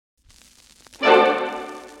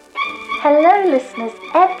Hello, listeners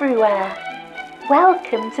everywhere.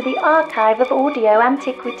 Welcome to the Archive of Audio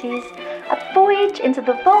Antiquities, a voyage into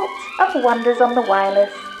the vault of wonders on the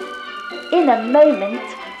wireless. In a moment,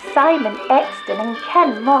 Simon Exton and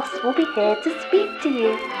Ken Moss will be here to speak to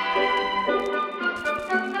you.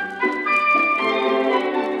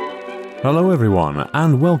 Hello everyone,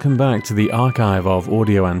 and welcome back to the Archive of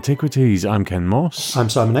Audio Antiquities. I'm Ken Moss.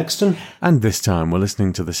 I'm Simon Exton. And this time we're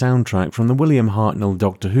listening to the soundtrack from the William Hartnell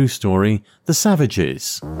Doctor Who story, The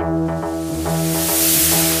Savages.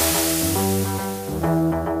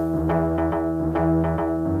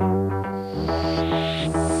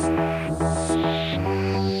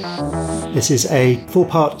 This is a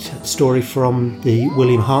four-part story from the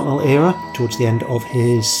William Hartnell era, towards the end of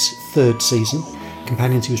his third season.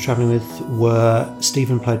 Companions he was travelling with were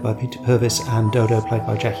Stephen, played by Peter Purves, and Dodo, played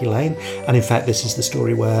by Jackie Lane. And in fact, this is the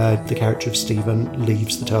story where the character of Stephen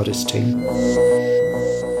leaves the TARDIS team.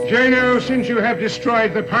 Jano, since you have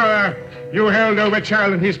destroyed the power you held over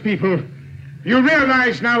Charles and his people, you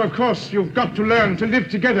realise now, of course, you've got to learn to live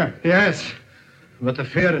together. Yes, but the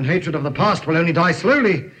fear and hatred of the past will only die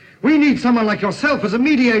slowly. We need someone like yourself as a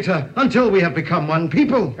mediator until we have become one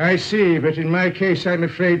people. I see, but in my case, I'm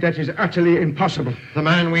afraid that is utterly impossible. The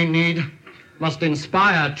man we need must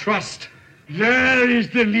inspire trust. There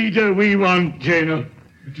is the leader we want, Jano.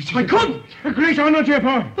 I could! A great honour, dear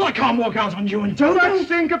boy. Well, I can't walk out on you and Dodo. But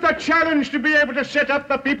think of the challenge to be able to set up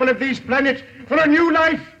the people of these planets for a new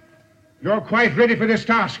life. You're quite ready for this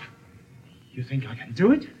task. You think I can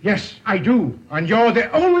do it? Yes, I do. And you're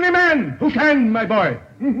the only man who can, my boy.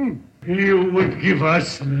 You would give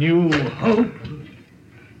us new hope.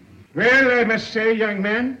 Well, I must say, young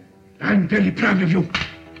man, I'm very proud of you.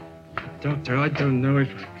 Doctor, I don't know if...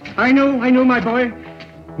 I know, my boy.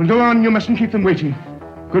 Well, go on, you mustn't keep them waiting.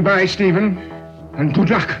 Goodbye, Stephen, and good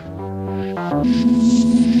luck.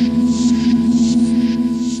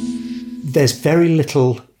 There's very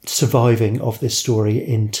little surviving of this story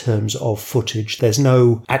in terms of footage. There's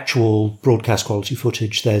no actual broadcast quality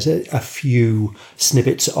footage. There's a few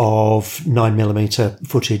snippets of 9mm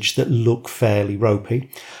footage that look fairly ropey,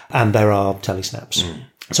 and there are telesnaps.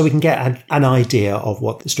 So we can get an idea of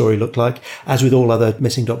what the story looked like. As with all other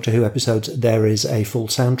Missing Doctor Who episodes, there is a full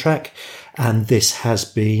soundtrack, and this has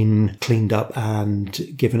been cleaned up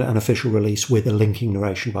and given an official release with a linking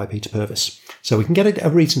narration by Peter Purves. So we can get a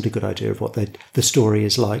reasonably good idea of what the story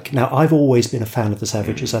is like. Now, I've always been a fan of the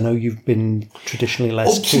Savages. I know you've been traditionally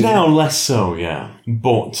less Up to keen. now, less so, yeah.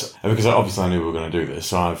 But, because obviously I knew we were going to do this,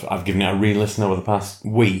 so I've given it a re-listen over the past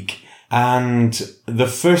week. And the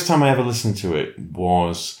first time I ever listened to it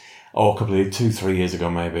was, a couple of 2-3 years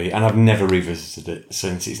ago maybe, and I've never revisited it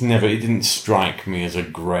since. It didn't strike me as a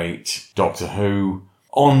great Doctor Who.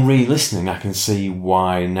 On re-listening, I can see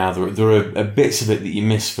why now there are bits of it that you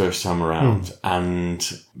miss first time around. And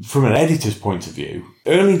from an editor's point of view,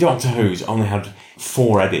 early Doctor Who's only had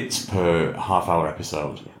 4 edits per half-hour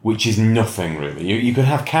episode, which is nothing really. You could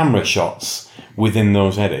have camera shots within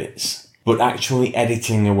those edits, but actually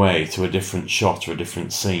editing away to a different shot or a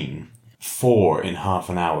different scene, 4 in half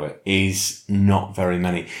an hour, is not very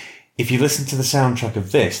many. If you listen to the soundtrack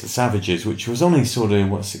of this, The Savages, which was only sort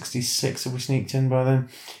of, 66 have we sneaked in by then?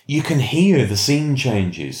 You can hear the scene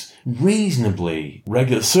changes reasonably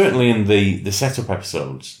regular, certainly in the setup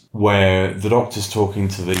episodes, where the Doctor's talking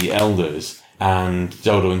to the elders and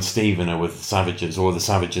Dodo and Stephen are with the Savages, or the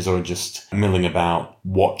Savages are just milling about,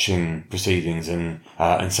 watching proceedings and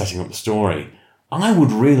setting up the story. I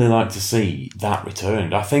would really like to see that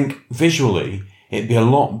returned. I think visually it'd be a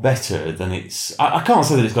lot better than it's... I can't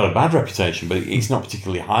say that it's got a bad reputation, but it's not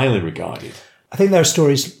particularly highly regarded. I think there are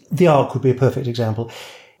stories... The Ark would be a perfect example.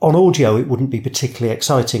 On audio, it wouldn't be particularly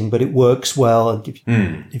exciting, but it works well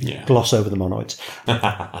if you gloss over the monoids.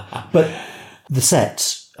 But the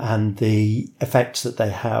sets and the effects that they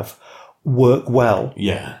have work well.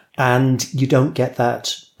 Yeah. And you don't get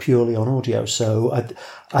that purely on audio. So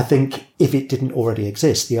I think if it didn't already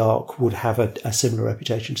exist, the Ark would have a similar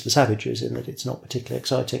reputation to the Savages in that it's not particularly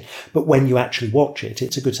exciting. But when you actually watch it,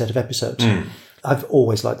 it's a good set of episodes. I've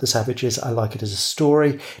always liked the Savages. I like it as a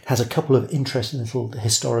story. It has a couple of interesting little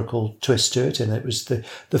historical twists to it, and it was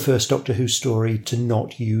the first Doctor Who story to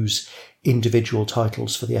not use individual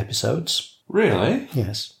titles for the episodes. Really?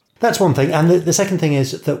 Yes. That's one thing. And the second thing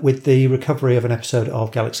is that with the recovery of an episode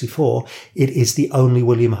of Galaxy 4, it is the only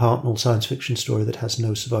William Hartnell science fiction story that has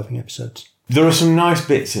no surviving episodes. There are some nice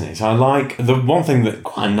bits in it. I like... The one thing that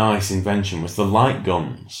quite a nice invention was the light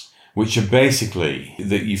guns, which are basically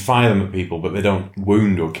that you fire them at people, but they don't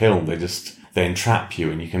wound or kill. They just they entrap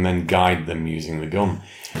you, and you can then guide them using the gun.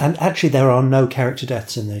 And actually, there are no character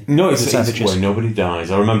deaths in the It's Savages. where nobody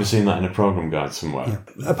dies. I remember seeing that in a program guide somewhere.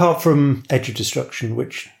 Yeah. Apart from Edge of Destruction,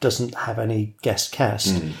 which doesn't have any guest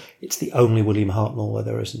cast, it's the only William Hartnell where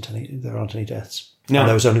there aren't any deaths. Now, and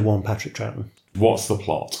there was only one Patrick Troughton. What's the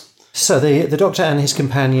plot? So the Doctor and his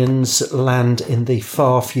companions land in the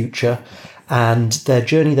far future, and their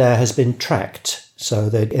journey there has been tracked. So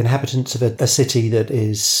the inhabitants of a city that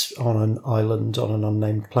is on an island on an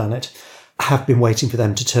unnamed planet have been waiting for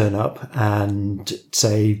them to turn up and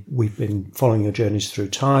say, we've been following your journeys through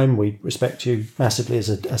time. We respect you massively as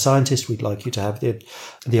a scientist. We'd like you to have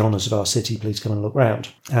the honours of our city. Please come and look round.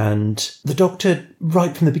 And the Doctor,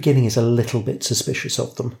 right from the beginning, is a little bit suspicious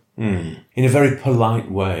of them. In a very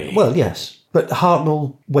polite way. Well, yes. But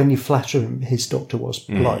Hartnell, when you flatter him, his Doctor was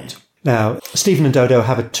polite. Now, Stephen and Dodo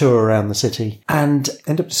have a tour around the city and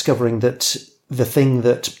end up discovering that the thing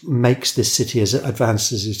that makes this city as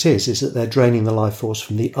advanced as it is that they're draining the life force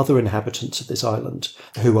from the other inhabitants of this island,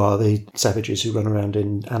 who are the savages who run around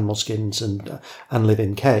in animal skins and live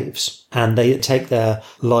in caves. And they take their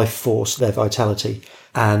life force, their vitality,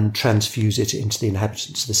 and transfuse it into the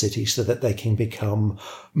inhabitants of the city so that they can become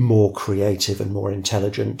more creative and more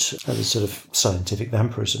intelligent, as sort of scientific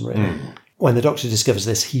vampirism, really. When the Doctor discovers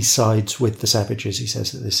this, he sides with the savages. He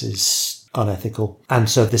says that this is unethical. And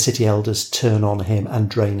so the city elders turn on him and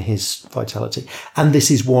drain his vitality. And this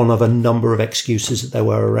is one of a number of excuses that there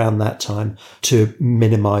were around that time to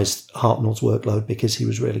minimise Hartnell's workload because he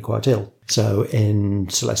was really quite ill. So in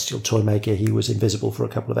Celestial Toymaker, he was invisible for a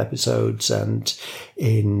couple of episodes, and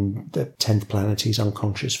in the 10th Planet, he's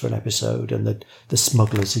unconscious for an episode, and the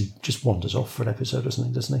Smugglers, he just wanders off for an episode,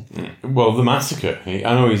 doesn't he? Well, the Massacre, I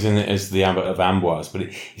know he's in it as the Abbot of Amboise, but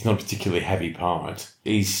he's not a particularly heavy part.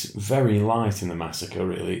 He's very light in the Massacre,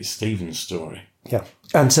 really. It's Stephen's story. Yeah.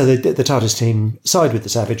 And so the TARDIS team side with the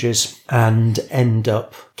savages and end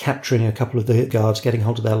up capturing a couple of the guards, getting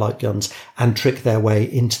hold of their light guns, and trick their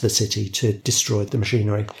way into the city to destroy the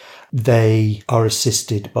machinery. They are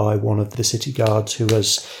assisted by one of the city guards who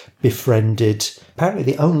has befriended apparently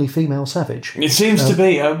the only female savage. It seems to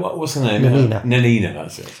be, what's her name? Nanina. Nanina,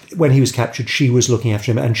 that's it. When he was captured, she was looking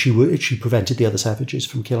after him, and she prevented the other savages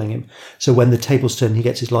from killing him. So when the tables turn, he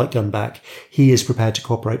gets his light gun back. He is prepared to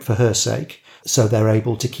cooperate for her sake. So they're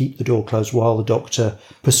able to keep the door closed while the Doctor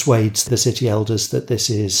persuades the city elders that this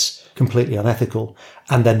is completely unethical,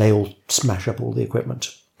 and then they all smash up all the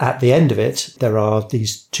equipment. At the end of it, there are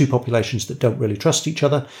these two populations that don't really trust each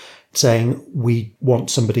other, saying, we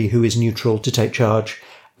want somebody who is neutral to take charge,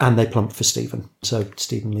 and they plump for Stephen. So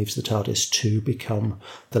Stephen leaves the TARDIS to become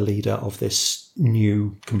the leader of this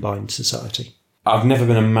new combined society. I've never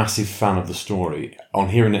been a massive fan of the story. On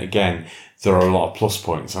hearing it again, there are a lot of plus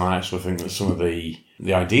points, and I actually think that some of the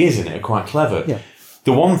ideas in it are quite clever. Yeah.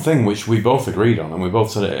 The one thing which we both agreed on, and we both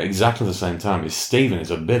said it at exactly the same time, is Stephen is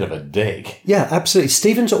a bit of a dick. Yeah, absolutely.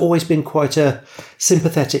 Stephen's always been quite a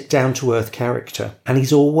sympathetic, down-to-earth character, and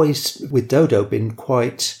he's always, with Dodo, been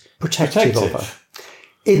quite protective of her.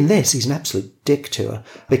 In this, he's an absolute dick to her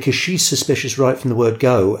because she's suspicious right from the word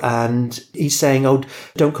go, and he's saying, oh,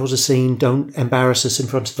 don't cause a scene, don't embarrass us in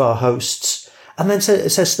front of our hosts. And then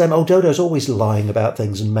says to them, oh, Dodo's always lying about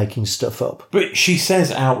things and making stuff up. But she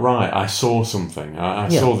says outright, I saw something. I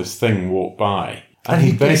saw this thing walk by. And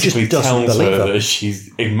he basically tells her that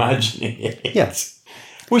she's imagining it. Yes.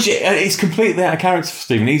 Which is completely out of character for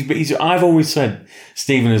Stephen. I've always said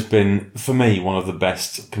Stephen has been, for me, one of the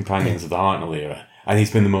best companions of the Hartnell era. And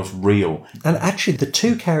he's been the most real. And actually, the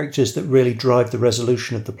two characters that really drive the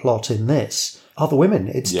resolution of the plot in this are the women.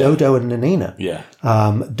 It's Dodo and Nanina. Yeah.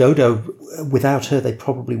 Dodo, without her, they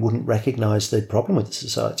probably wouldn't recognise the problem with the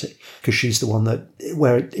society because she's the one that,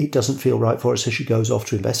 where it doesn't feel right for her, so she goes off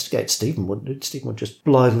to investigate. Stephen wouldn't. Stephen would just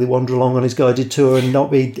blithely wander along on his guided tour and not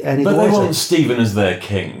be any. But they want Stephen as their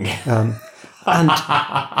king.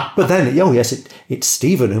 But then, oh yes, it's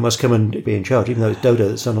Stephen who must come and be in charge, even though it's Dodo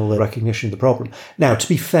that's done all the recognition of the problem. Now, to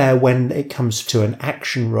be fair, when it comes to an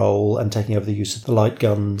action role and taking over the use of the light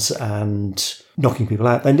guns and knocking people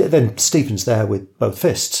out, then Stephen's there with both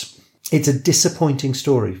fists. It's a disappointing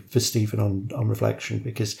story for Stephen on reflection,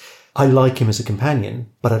 because I like him as a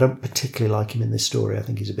companion, but I don't particularly like him in this story. I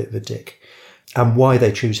think he's a bit of a dick. And why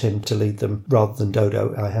they choose him to lead them rather than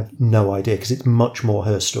Dodo, I have no idea, because it's much more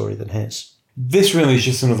her story than his. This really is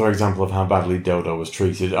just another example of how badly Dodo was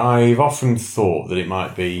treated. I've often thought that it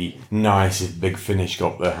might be nice if Big Finish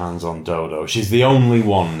got their hands on Dodo. She's the only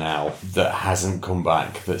one now that hasn't come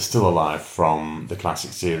back, that's still alive from the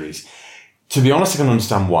classic series. To be honest, I can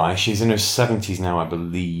understand why. She's in her 70s now, I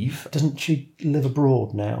believe. Doesn't she live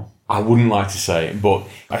abroad now? I wouldn't like to say it, but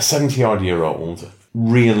a 70-odd-year-old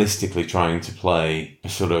realistically trying to play a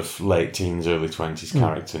sort of late teens, early 20s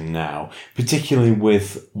character now, particularly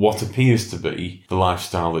with what appears to be the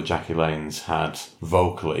lifestyle that Jackie Lane's had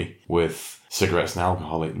vocally with cigarettes and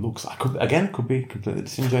alcohol, it looks like, could be completely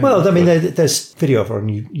disingenuous. Well, I mean, there's video of her on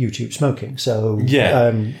YouTube smoking, so... Yeah,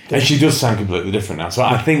 and she does sound completely different now. So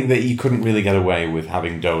I think that you couldn't really get away with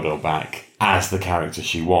having Dodo back as the character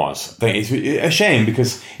she was. I think it's a shame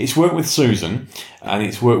because it's worked with Susan and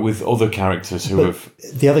it's worked with other characters who have...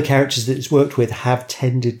 The other characters that it's worked with have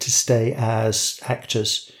tended to stay as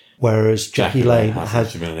actors, whereas Jackie Lane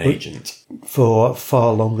has been an agent for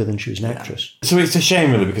far longer than she was an actress. So it's a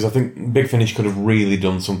shame, really, because I think Big Finish could have really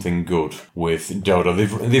done something good with Dodo.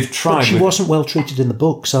 They've tried. But she wasn't well treated in the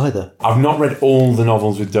books either. I've not read all the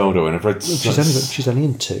novels with Dodo, and I've read. She's only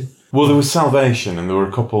in 2. Well, there was Salvation, and there were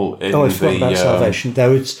a couple in I forgot about Salvation. There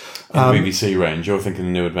was in the BBC range. You're thinking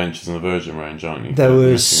the New Adventures and the Virgin range, aren't you? There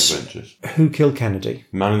was Who Killed Kennedy?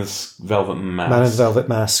 Man in the Velvet Mask. Man in the Velvet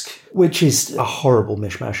Mask, which is a horrible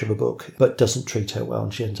mishmash of a book, but doesn't treat her well,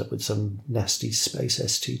 and she ends up with some nasty space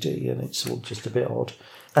STD, and it's all just a bit odd.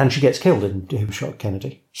 And she gets killed in Who Shot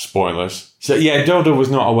Kennedy. Spoilers. So, yeah, Dodo was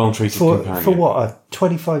not a well-treated companion. For what? A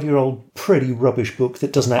 25-year-old pretty rubbish book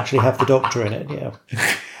that doesn't actually have the Doctor in it, yeah.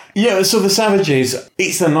 Yeah, so The Savages,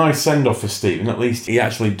 it's a nice send-off for Stephen. At least he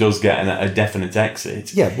actually does get a definite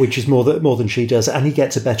exit. Yeah, which is more than she does, and he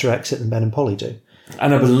gets a better exit than Ben and Polly do.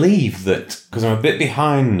 And I believe that, because I'm a bit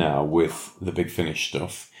behind now with the Big Finish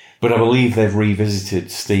stuff, but I believe they've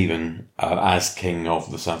revisited Stephen as King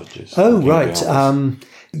of the Savages. Oh, right.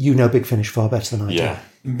 You know Big Finish far better than I do. Yeah.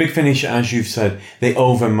 Big Finish, as you've said, they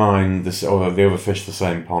overmine this, or they overfish the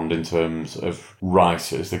same pond in terms of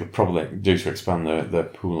writers. They could probably do to expand their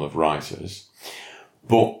pool of writers.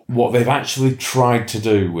 But what they've actually tried to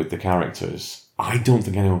do with the characters, I don't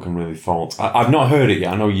think anyone can really fault. I've not heard it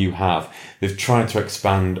yet. I know you have. They've tried to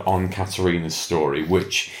expand on Katerina's story,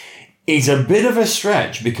 which is a bit of a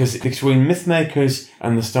stretch because between Mythmakers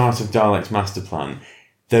and the start of Dalek's Master Plan,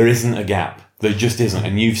 there isn't a gap. There just isn't,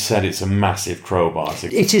 and you've said it's a massive crowbar.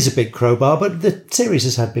 It is a big crowbar, but the series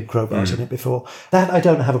has had big crowbars in it before. That I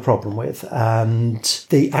don't have a problem with, and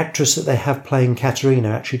the actress that they have playing Katerina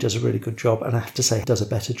actually does a really good job, and I have to say does a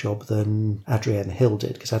better job than Adrienne Hill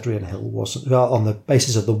did, because Adrienne Hill wasn't, on the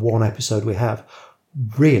basis of the one episode we have,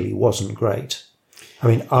 really wasn't great. I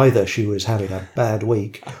mean, either she was having a bad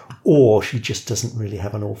week, or she just doesn't really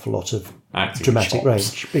have an awful lot of acting dramatic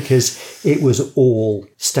range, because it was all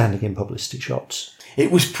standing in publicity shots. It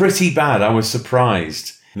was pretty bad. I was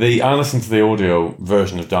surprised. I listen to the audio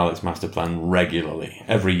version of Dalek's Master Plan regularly,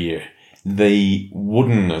 every year. The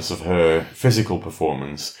woodenness of her physical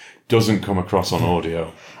performance doesn't come across on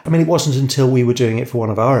audio. I mean, it wasn't until we were doing it for one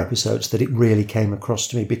of our episodes that it really came across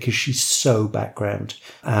to me, because she's so background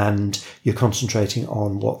and you're concentrating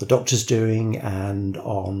on what the Doctor's doing and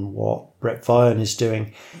on what Brett Vine is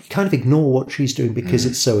doing. You kind of ignore what she's doing because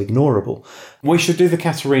it's so ignorable. We should do the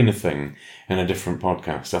Katerina thing in a different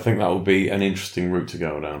podcast. I think that would be an interesting route to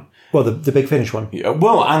go down. Well, the Big Finish one. Yeah,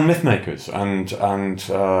 well, and Mythmakers and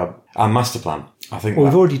Master Plan. I think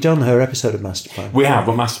we've already done her episode of Master Plan. We have,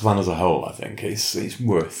 but Master Plan as a whole, I think, it's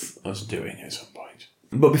worth us doing at some point.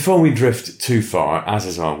 But before we drift too far, as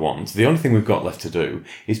is our wont, the only thing we've got left to do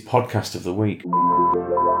is Podcast of the Week.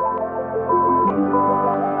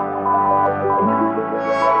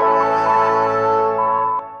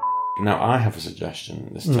 Now, I have a suggestion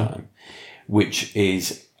this time, which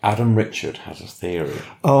is Adam Richard has a theory.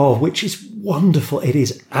 Oh, which is wonderful. It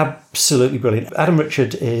is absolutely brilliant. Adam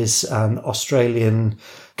Richard is an Australian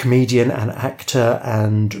comedian and actor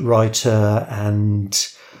and writer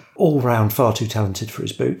and all round far too talented for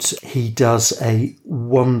his boots. He does a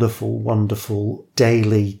wonderful, wonderful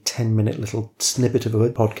daily 10-minute little snippet of a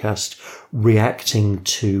podcast reacting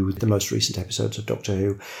to the most recent episodes of Doctor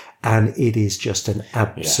Who. And it is just an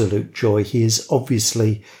absolute joy. He is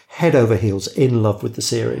obviously head over heels in love with the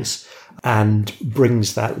series and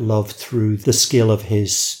brings that love through the skill of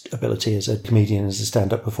his ability as a comedian, as a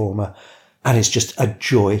stand-up performer. And it's just a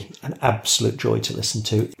joy, an absolute joy to listen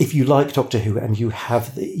to. If you like Doctor Who and you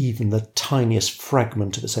have even the tiniest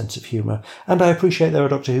fragment of a sense of humour, and I appreciate there are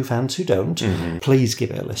Doctor Who fans who don't, please give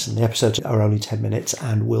it a listen. The episodes are only 10 minutes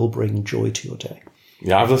and will bring joy to your day.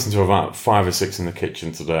 Yeah, I've listened to about 5 or 6 in the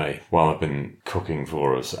kitchen today while I've been cooking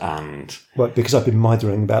for us, and... Well, because I've been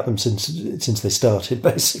mithering about them since they started,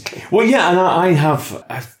 basically. Well, yeah, and I have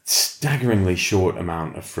a staggeringly short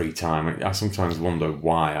amount of free time. I sometimes wonder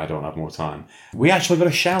why I don't have more time. We actually got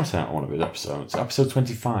a shout-out on one of his episodes, episode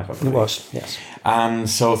 25, I believe. It was, yes. And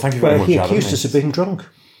so thank you very much, he Adam. accused us of being drunk.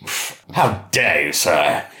 How dare you,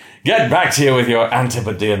 sir? Get back to you with your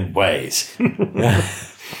Antipodean ways.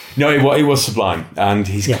 No, it was sublime, and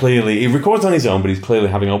he records on his own, but he's clearly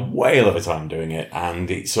having a whale of a time doing it,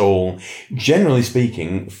 and it's all, generally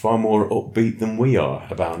speaking, far more upbeat than we are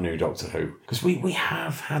about new Doctor Who, because we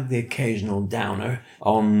have had the occasional downer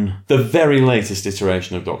on the very latest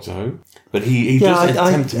iteration of Doctor Who, but he does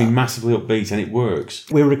attempt to be massively upbeat, and it works.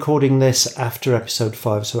 We're recording this after episode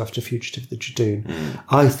 5, so after Fugitive of the Judoon.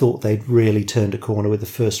 I thought they'd really turned a corner with the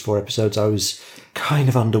first 4 episodes. I was kind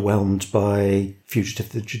of underwhelmed by Fugitive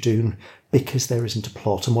of the Judoon because there isn't a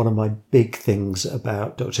plot. And one of my big things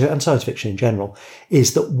about Doctor Who and science fiction in general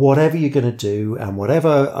is that whatever you're going to do and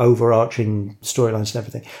whatever overarching storylines and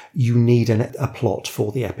everything, you need a plot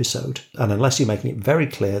for the episode. And unless you're making it very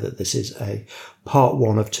clear that this is a part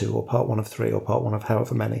 1 of 2 or part 1 of 3 or part 1 of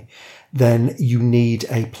however many, then you need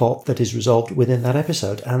a plot that is resolved within that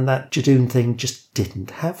episode. And that Judoon thing just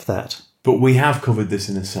didn't have that. But we have covered this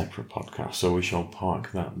in a separate podcast, so we shall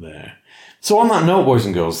park that there. So on that note, boys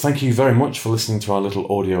and girls, thank you very much for listening to our little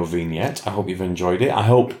audio vignette. I hope you've enjoyed it.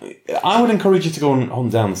 I would encourage you to go and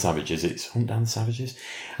hunt down the Savages. Hunt down the Savages?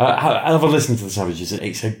 Have a listen to the Savages.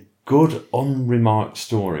 It's a good, unremarked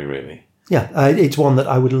story, really. Yeah, it's one that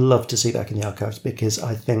I would love to see back in the archives because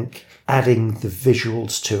I think adding the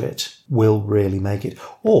visuals to it will really make it.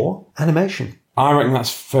 Or animation. I reckon that's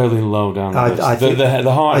fairly low down the list. I think, the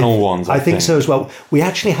Hartnell ones, I think so as well. We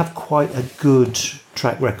actually have quite a good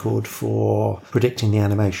track record for predicting the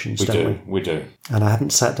animations, don't we? We do. And I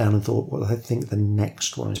haven't sat down and thought what I think the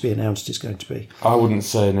next one to be announced is going to be. I wouldn't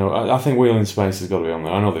say no. I think Wheel in Space has got to be on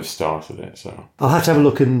there. I know they've started it, so... I'll have to have a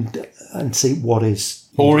look and see what is...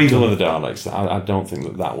 Or Evil of the Daleks. I don't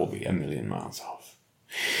think that will be a million miles off.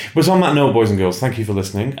 But on that note, boys and girls, thank you for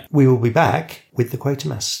listening. We will be back with the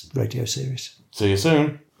Quatermass radio series. See you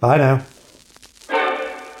soon. Bye now.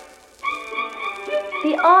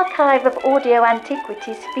 The archive of audio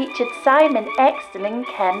antiquities featured Simon Exton and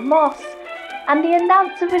Ken Moss, and the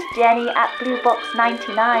announcer was Jenny at Blue Box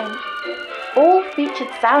 99. All featured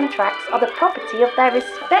soundtracks are the property of their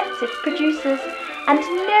respective producers, and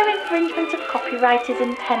no infringement of copyright is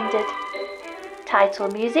intended. Title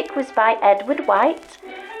music was by Edward White,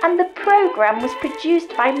 and the programme was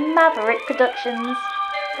produced by Maverick Productions.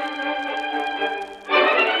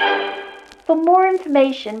 For more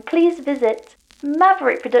information, please visit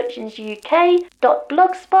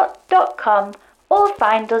maverickproductionsuk.blogspot.com or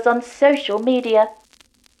find us on social media.